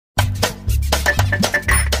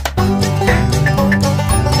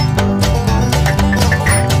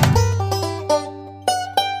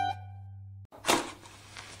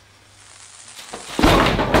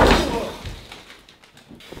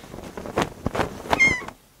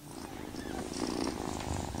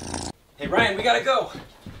Ryan, we gotta go.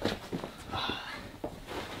 Oh,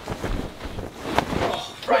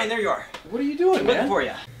 Ryan, there you are. What are you doing, man? Looking for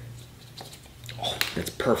you. Oh,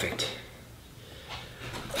 that's perfect.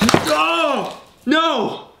 Oh!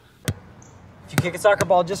 No! If you kick a soccer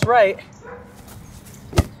ball just right,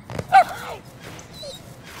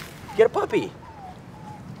 get a puppy.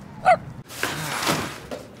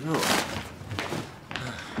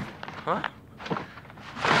 Huh?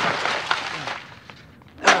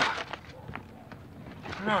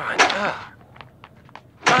 Come on.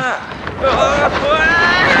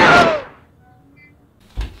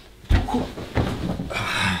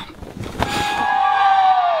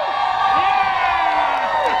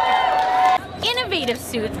 Innovative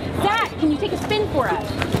suits. Zach, can you take a spin for us?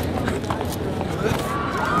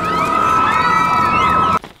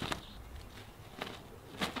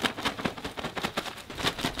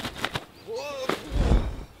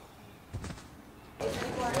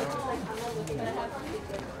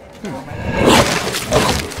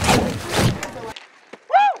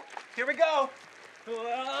 Here we go. Woo!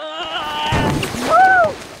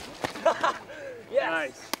 Yeah.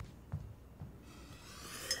 Nice.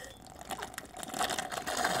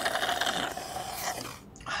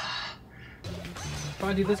 Come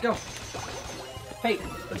on, dude, let's go. Hey,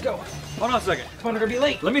 let's go. Hold on a second. Come on, we're gonna be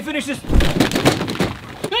late. Let me finish this.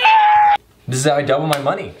 This is how I double my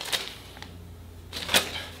money.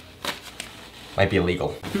 Might be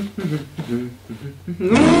illegal.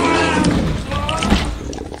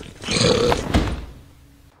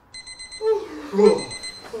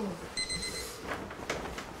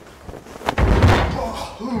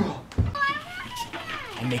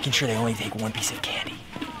 I'm making sure they only take one piece of candy.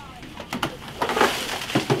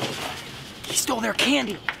 He stole their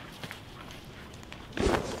candy.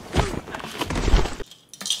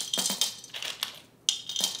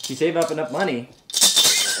 You save up enough money.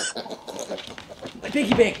 My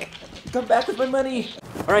piggy bank. Come back with my money.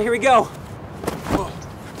 All right, here we go.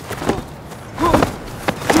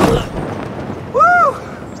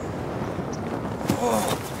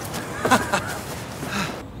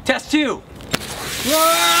 Test 2.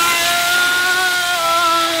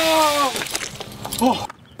 Oh.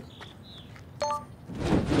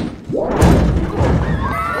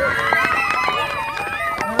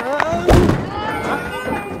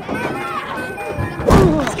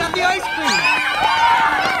 It's got the ice cream.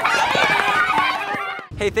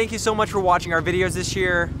 Hey, thank you so much for watching our videos this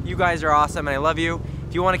year. You guys are awesome and I love you.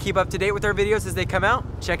 If you want to keep up to date with our videos as they come out,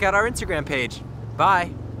 check out our Instagram page.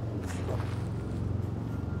 Bye.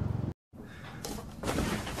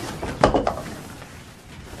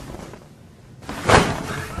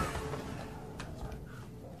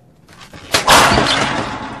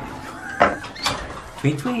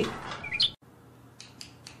 Tweet, tweet.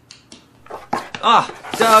 Ah,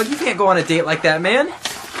 Doug, you can't go on a date like that, man.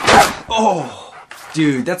 Oh,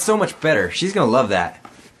 dude, that's so much better. She's gonna love that.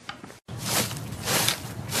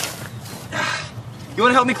 You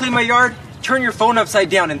wanna help me clean my yard? Turn your phone upside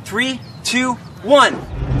down in 3, 2, 1.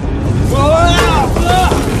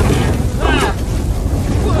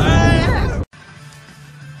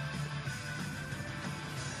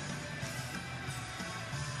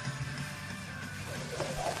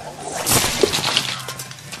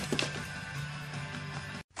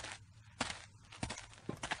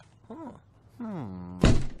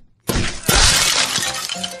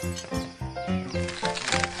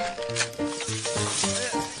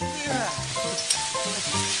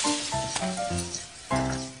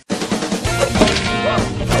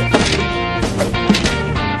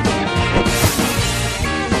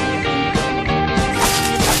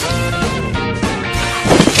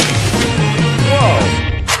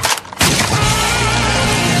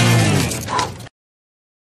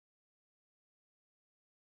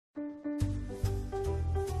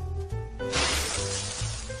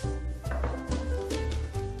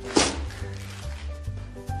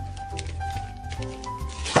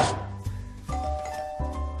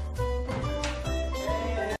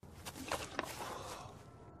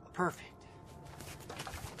 Perfect.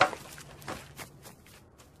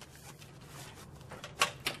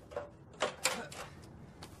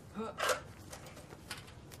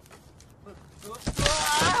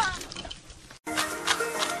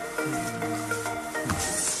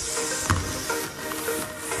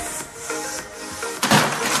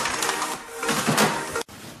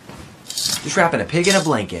 Just wrapping a pig in a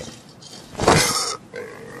blanket.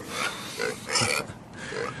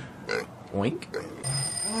 Oink.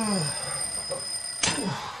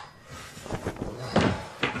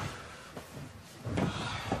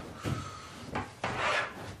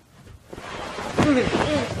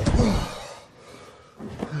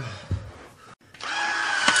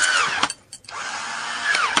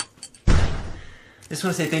 just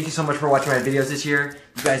want to say thank you so much for watching my videos this year.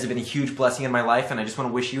 You guys have been a huge blessing in my life, and I just want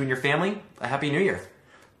to wish you and your family a Happy New Year.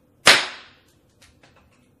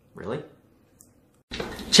 Really?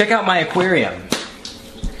 Check out my aquarium.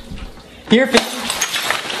 Here,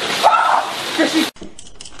 fishy.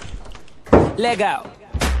 Leg out.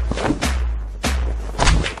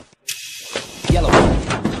 Yellow.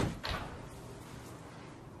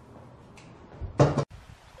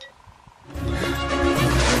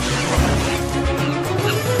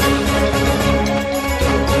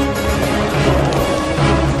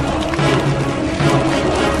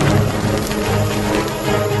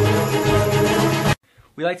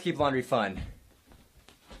 We like to keep laundry fun.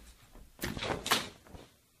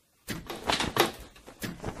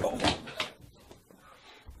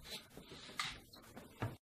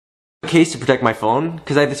 Case to protect my phone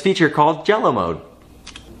because I have this feature called Jello mode.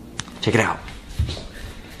 Check it out.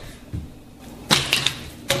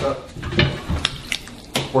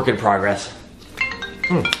 Work in progress.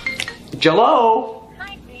 Jello!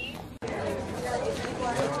 Hi, Steve.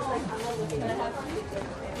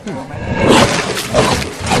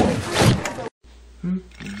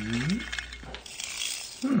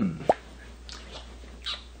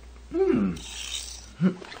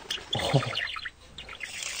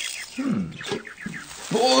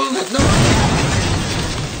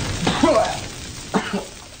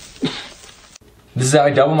 This is how I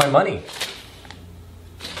double my money.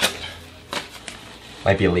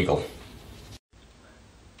 Might be illegal.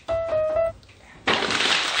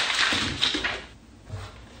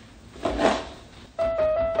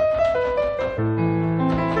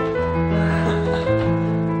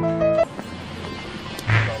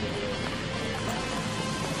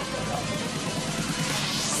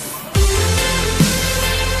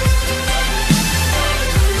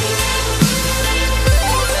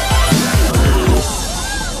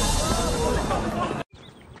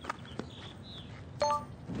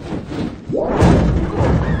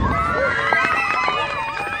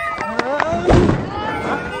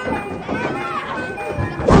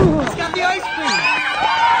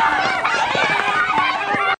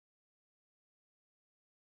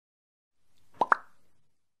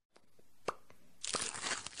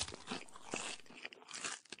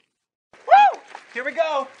 Here we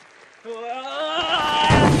go.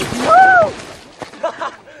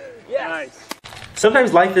 Yeah. Nice.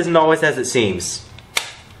 Sometimes life isn't always as it seems.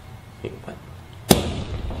 Wait, what?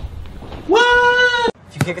 What?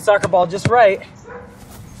 If you kick a soccer ball just right,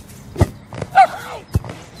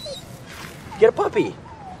 get a puppy.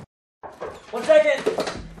 1 second.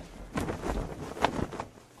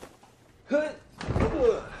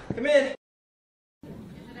 Come in.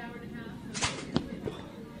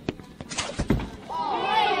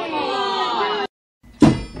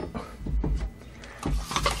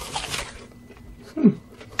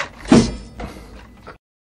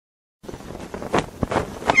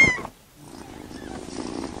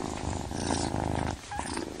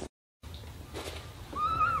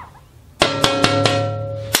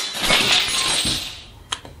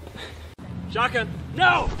 Shotgun.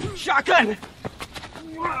 No! Shotgun!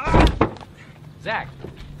 Zach,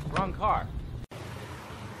 wrong car.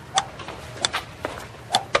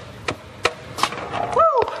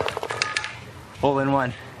 Hole in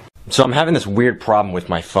one. So I'm having this weird problem with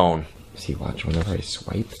my phone. See, watch whenever I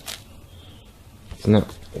swipe. Isn't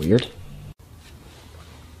that weird?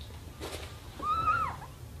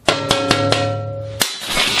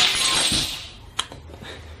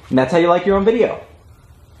 And that's how you like your own video.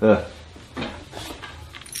 Ugh.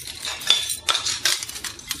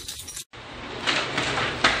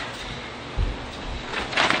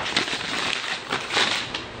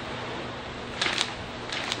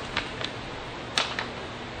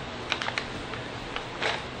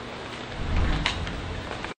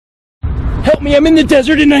 Help me, I'm in the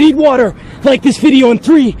desert and I need water. Like this video in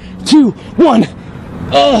 3, 2, 1.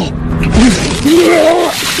 Oh,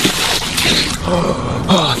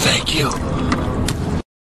 thank you.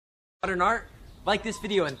 Modern art, like this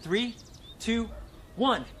video in 3, 2,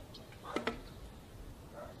 1.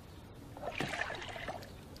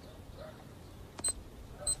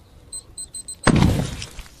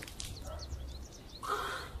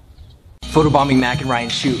 Photobombing Mac and Ryan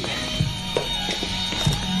shoot.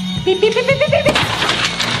 Beep, beep, beep, beep, beep, beep, beep.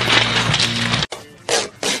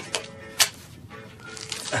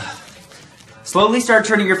 Slowly start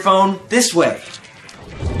turning your phone this way.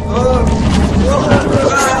 Wiggle,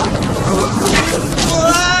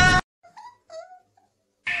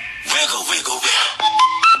 wiggle, wiggle.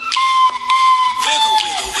 Wiggle,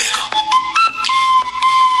 wiggle, wiggle.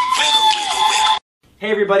 Wiggle, wiggle, wiggle. Hey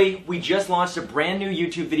everybody, we just launched a brand new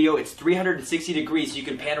YouTube video. It's 360 degrees, so you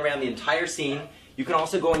can pan around the entire scene. You can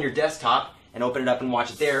also go on your desktop and open it up and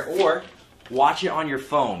watch it there, or watch it on your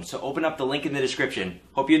phone. So open up the link in the description.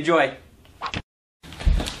 Hope you enjoy.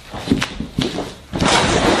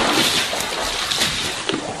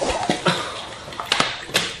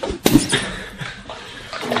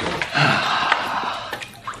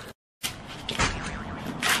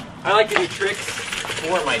 I like to do tricks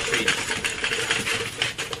for my treats.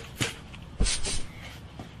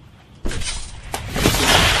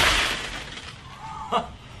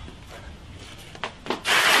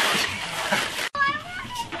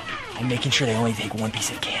 I'm making sure they only take one piece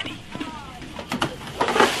of candy.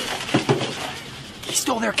 He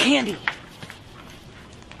stole their candy.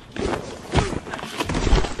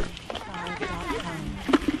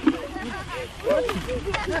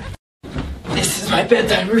 This is my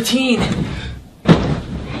bedtime routine.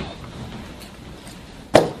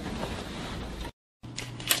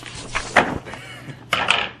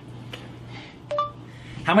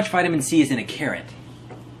 How much vitamin C is in a carrot?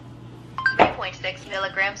 3.6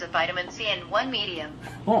 milligrams of vitamin C in one medium.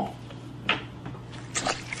 Oh.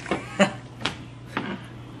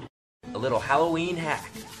 A little Halloween hack.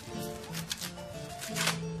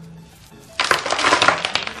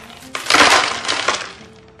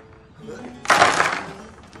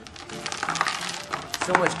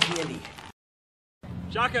 So much candy.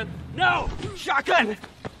 Shotgun! No! Shotgun!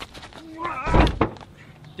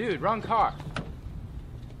 Dude, wrong car.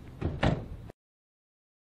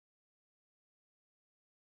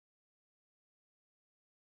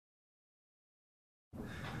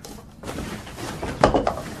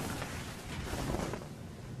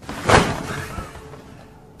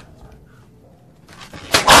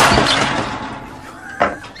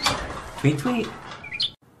 Tweet, tweet.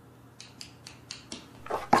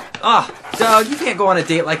 Ah, Doug, you can't go on a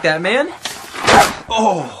date like that, man.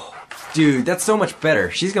 Oh, dude, that's so much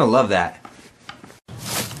better. She's gonna love that.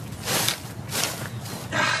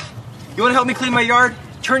 You wanna help me clean my yard?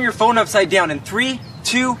 Turn your phone upside down in 3,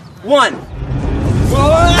 2, 1.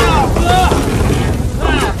 Whoa!